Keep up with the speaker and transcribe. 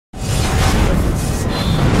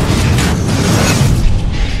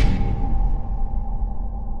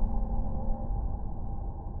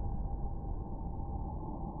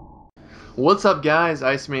What's up guys,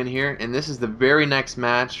 IceMaN here, and this is the very next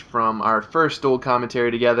match from our first dual commentary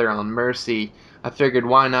together on Mercy. I figured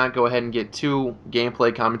why not go ahead and get two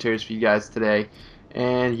gameplay commentaries for you guys today.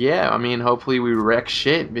 And yeah, I mean hopefully we wreck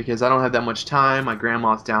shit because I don't have that much time, my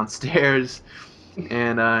grandma's downstairs.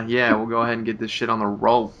 And yeah, we'll go ahead and get this shit on the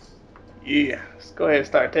roll. Yeah, let's go ahead and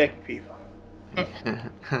start taking people. Let's do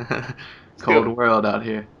Cold it. world out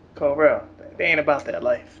here. Cold real. They ain't about that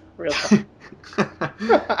life. Real talk.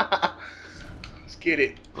 Let's get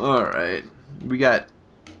it. Alright, we got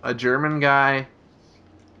a German guy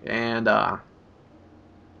and A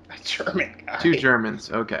German two guy.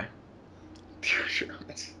 Germans, okay. Two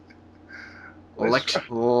Germans. What's Lex,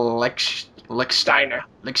 Lex, Lechsteiner,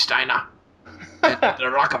 Lechsteiner, and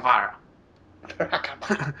the Rockefeller.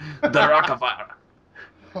 The Rockefeller.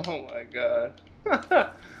 Oh my god. Alright,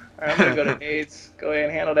 I'm gonna go to nades. Go ahead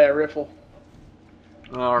and handle that riffle.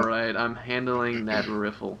 Alright, I'm handling that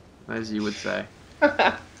riffle, as you would say.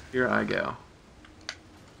 Here I go.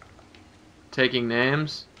 Taking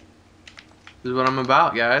names. This is what I'm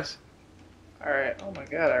about, guys. Alright, oh my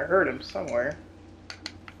god, I heard him somewhere.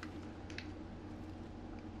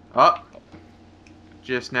 Oh.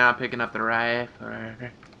 Just now picking up the rifle.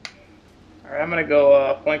 Alright, I'm gonna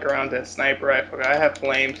go flank around that sniper rifle guy. I have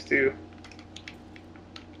flames too.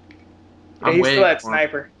 Yeah, I'm he's waiting still at for him.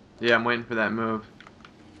 sniper. Yeah, I'm waiting for that move.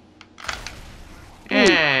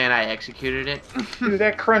 And I executed it. Dude,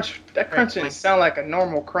 that crunch didn't sound like a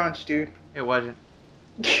normal crunch, dude. It wasn't.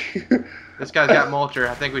 This guy's got Molter.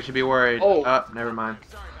 I think we should be worried. Oh. Never mind.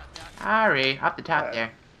 Sorry, up the top there.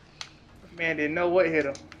 Man didn't know what hit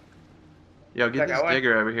him. Yo, get this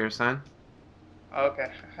digger over here, son. Okay,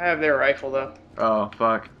 I have their rifle though. Oh,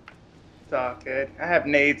 fuck. It's all good. I have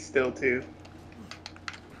nades still too.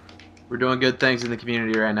 We're doing good things in the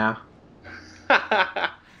community right now.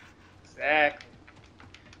 Exactly.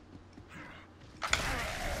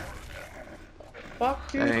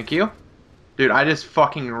 Fuck, dude. Thank you. Dude, I just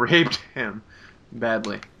fucking raped him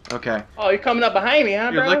badly. Okay. Oh, you're coming up behind me,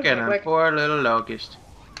 huh, You're bro? looking at Like, poor little locust.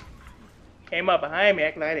 came up behind me,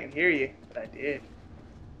 acting like I didn't hear you, but I did.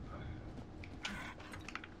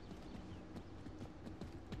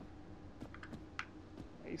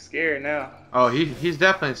 He's scared now. Oh, he's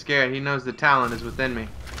definitely scared. He knows the talent is within me.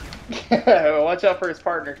 Watch out for his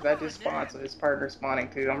partner, because I just spawned, so his partner's spawning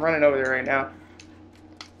too. I'm running over there right now.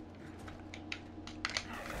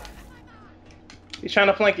 He's trying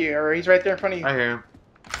to flank you, or he's right there in front of you. I hear him.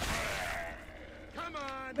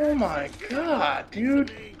 Oh my god,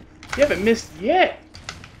 dude. You haven't missed yet.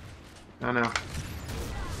 I know.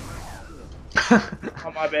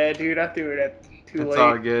 Oh, my bad, dude. I threw it at too late. It's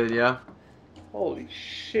all good, yeah. Holy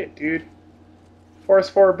shit, dude. Force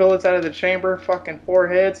 4 bullets out of the chamber, fucking 4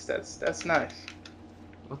 heads. That's nice.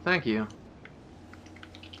 Well, thank you.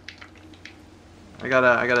 I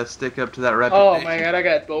gotta stick up to that reputation. Oh my god, I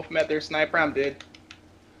got both met their sniper. I'm dead.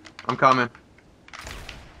 I'm coming.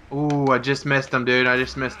 Ooh, I just missed him, dude. I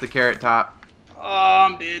just missed the carrot top. Oh,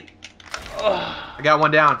 I'm dead. Oh. I got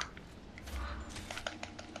one down.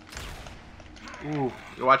 Ooh,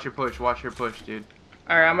 watch your push, dude.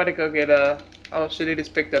 Alright, I'm gonna go get oh shit, he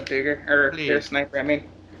just picked up digger. Or Please. their sniper, I mean.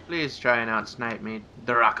 Please try and out-snipe me.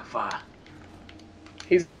 The Rockefeller.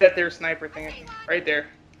 He's at their sniper thing. Right there.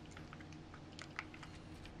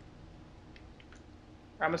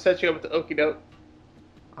 I'm gonna set you up with the okie doke.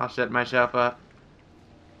 I'll set myself up.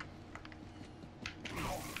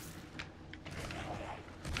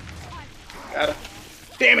 Got him.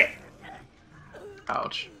 Damn it!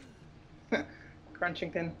 Ouch.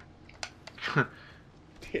 Crunchington.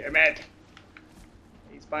 Damn it.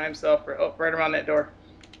 He's by himself. Right around that door.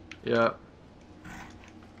 Yep.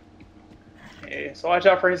 Yeah, so watch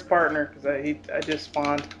out for his partner, because I just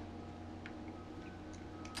spawned.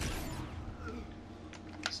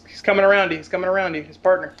 He's coming around you. He's coming around you. His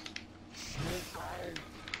partner.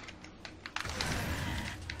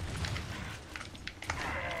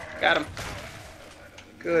 Got him.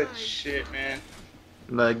 Good shit, man.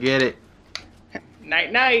 But get it.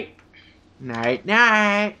 Night, night. Night,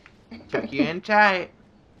 night. Tuck you in tight.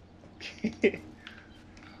 Alrighty.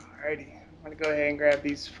 I'm gonna go ahead and grab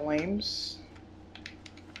these flames.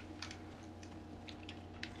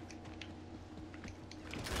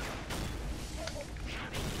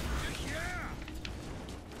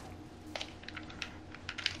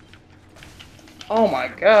 Oh my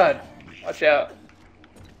god. Watch out.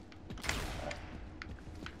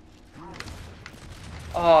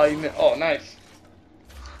 Oh, oh, nice.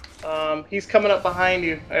 He's coming up behind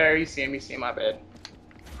you. You see him, my bad.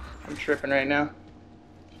 I'm tripping right now.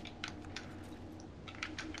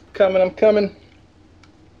 I'm coming.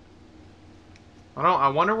 I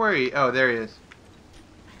wonder where he... Oh, there he is.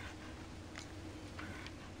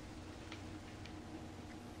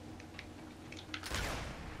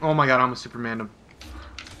 Oh my god, I almost Supermaned him.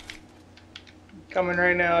 Coming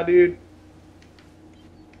right now, dude.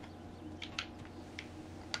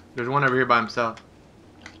 There's one over here by himself.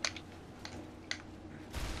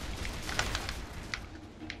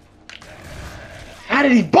 How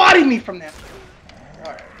did he body me from that?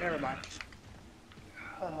 Alright, never mind.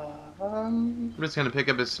 I'm just gonna pick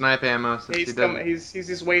up his snipe ammo since He's he coming. doesn't... He's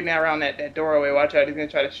just waiting out around that doorway. Watch out. He's gonna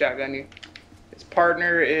try to shotgun you. His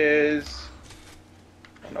partner is...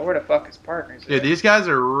 I don't know where the fuck his partner is. Dude, these guys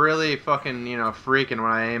are really fucking, you know, freaking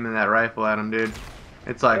when I aim that rifle at him, dude.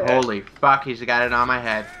 It's like, Yeah. holy fuck, he's got it on my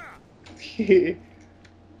head.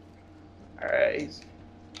 Alright, he's...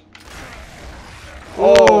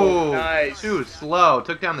 Oh, nice. too slow.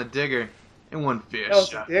 Took down the digger in one fish. That was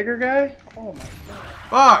the digger guy? Oh my god.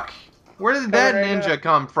 Fuck! Where did that right ninja now.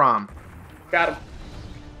 come from? Got him.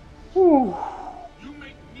 Whew.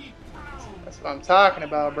 That's what I'm talking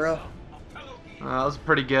about, bro. That was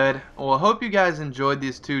pretty good. Well, I hope you guys enjoyed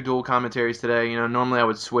these two dual commentaries today. You know, normally I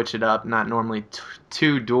would switch it up, not normally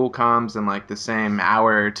two dual comms in like the same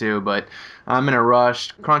hour or two, but I'm in a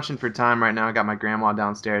rush, crunching for time right now. I got my grandma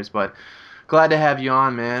downstairs, but glad to have you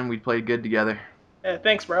on, man. We played good together. Yeah,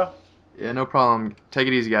 thanks, bro. Yeah, no problem. Take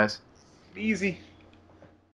it easy, guys. Easy.